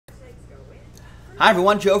Hi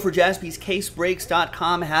everyone, Joe for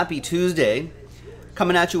JaspysCaseBreaks.com. Happy Tuesday.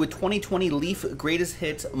 Coming at you with 2020 Leaf Greatest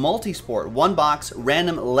Hits Multisport. One box,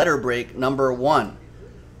 random letter break number 1.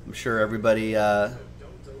 I'm sure everybody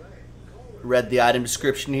read the item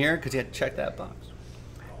description here because you had to check that box.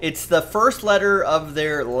 It's the first letter of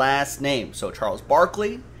their last name. So Charles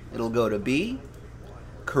Barkley, it'll go to B.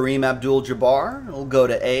 Kareem Abdul-Jabbar, it'll go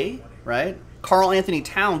to A, right? Carl Anthony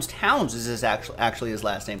Towns, Towns is his actually his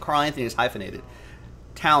last name. Carl Anthony is hyphenated.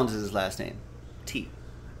 Towns is his last name, T.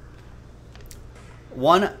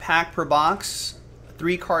 1 pack per box,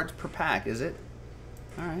 3 cards per pack, is it?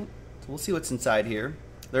 All right, so we'll see what's inside here.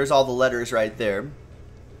 There's all the letters right there.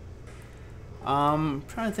 Trying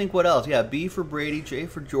to think what else. Yeah, B for Brady, J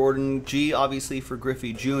for Jordan, G obviously for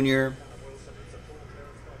Griffey Jr.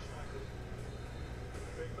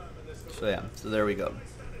 So yeah, so there we go.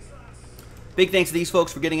 Big thanks to these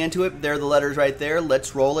folks for getting into it. There are the letters right there.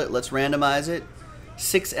 Let's roll it. Let's randomize it.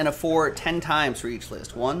 6 and a 4, 10 times for each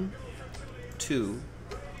list. 1, 2,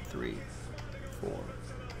 3, 4,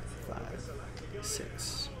 5,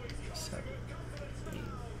 6, 7, 8,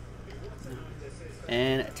 9.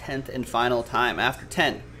 And 10th and final time. After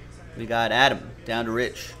 10, we got Adam down to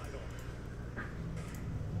Rich.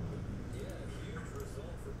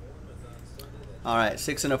 All right,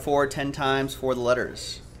 6 and a 4, 10 times for the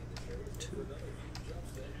letters.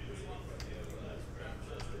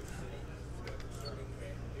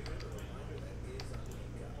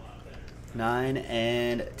 9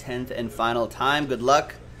 and 10th and final time. Good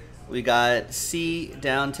luck. We got C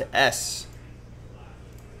down to S.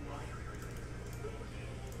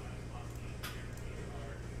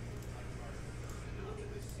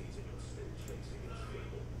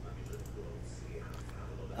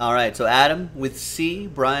 All right, so Adam with C,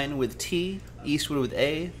 Brian with T, Eastwood with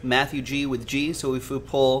A, Matthew G with G. So if we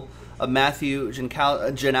pull a Matthew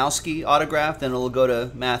Janowski autograph, then it'll go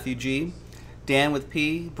to Matthew G. Dan with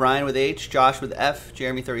P, Brian with H, Josh with F,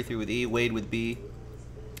 Jeremy 33 with E, Wade with B,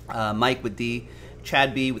 Mike with D,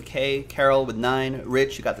 Chad B with K, Carol with 9,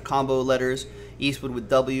 Rich, you got the combo letters, Eastwood with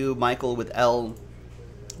W, Michael with L,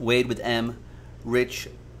 Wade with M, Rich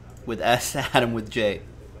with S, Adam with J.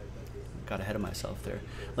 Got ahead of myself there.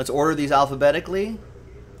 Let's order these alphabetically.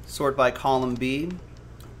 Sort by column B.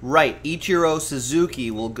 Right, Ichiro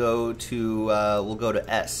Suzuki will go to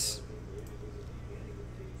S.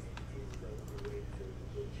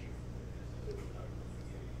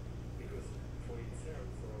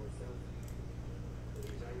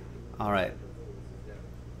 All right.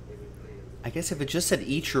 I guess if it just said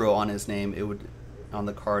Ichiro on his name, it would, on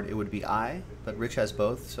the card, it would be I. But Rich has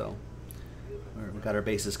both, so we got our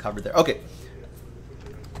bases covered there. Okay.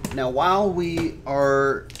 Now, while we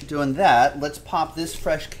are doing that, let's pop this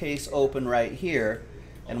fresh case open right here,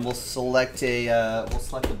 and we'll select a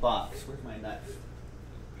box. Where's my knife?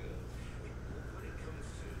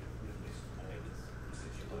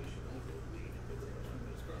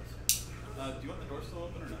 Do you want the door still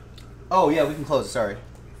open or not? Oh yeah, we can close it. Sorry.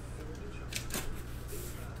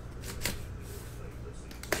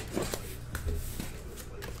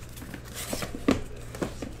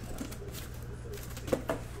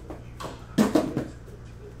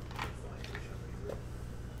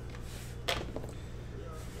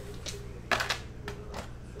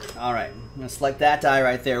 All right, I'm gonna select that die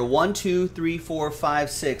right there. 1, 2, 3, 4, 5,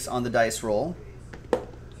 6 on the dice roll,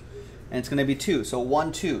 and it's gonna be 2. So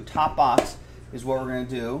 1, 2. Top box is what we're gonna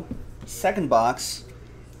do. Second box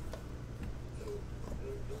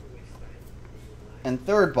and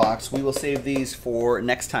third box, we will save these for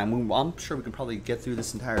next time. I'm sure we can probably get through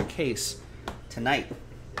this entire case tonight.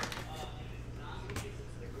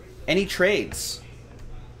 Any trades?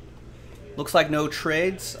 Looks like no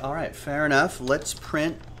trades. All right, fair enough. Let's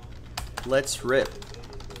print. Let's rip.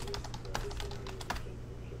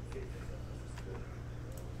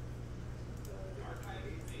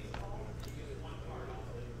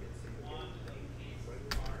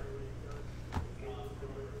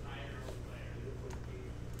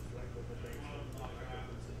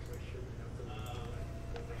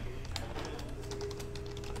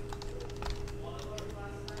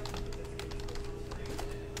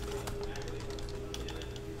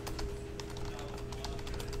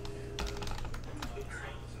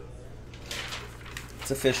 It's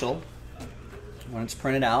official. When it's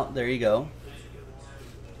printed out, there you go.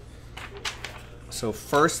 So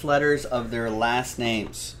first letters of their last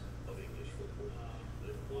names.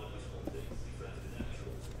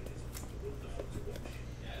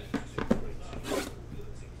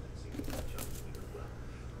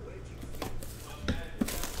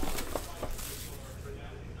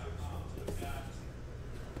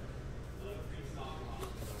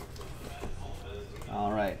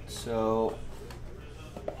 All right, so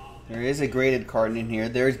there is a graded card in here.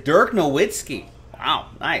 There's Dirk Nowitzki. Wow,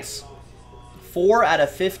 nice. 4 out of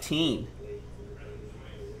 15.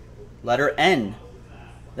 Letter N.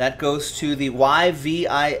 That goes to the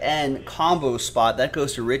YVIN combo spot. That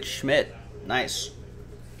goes to Rich Schmidt. Nice.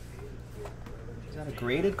 Is that a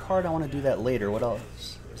graded card? I want to do that later. What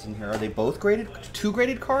else is in here? Are they both graded? 2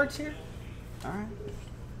 graded cards here? All right.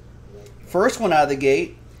 First one out of the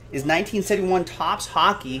gate is 1971 Topps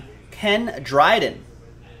Hockey, Ken Dryden.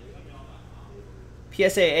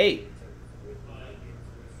 PSA 8.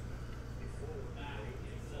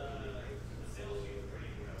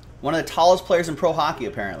 One of the tallest players in pro hockey,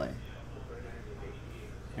 apparently.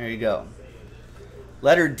 There you go.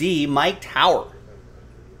 Letter D, Mike Tower.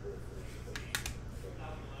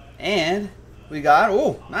 And we got,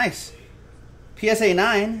 oh, nice. PSA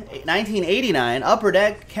 9, 1989, Upper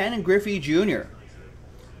Deck, Ken Griffey Jr.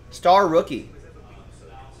 Star rookie.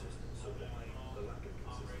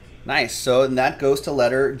 Nice. So and that goes to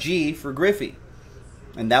letter G for Griffey.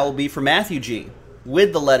 And that will be for Matthew G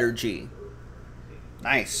with the letter G.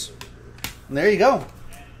 Nice. And there you go.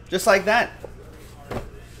 Just like that.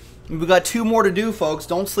 We've got 2 more to do, folks.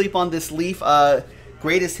 Don't sleep on this Leaf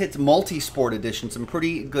Greatest Hits Multi-Sport Edition. Some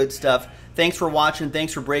pretty good stuff. Thanks for watching.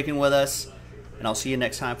 Thanks for breaking with us. And I'll see you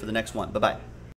next time for the next one. Bye-bye.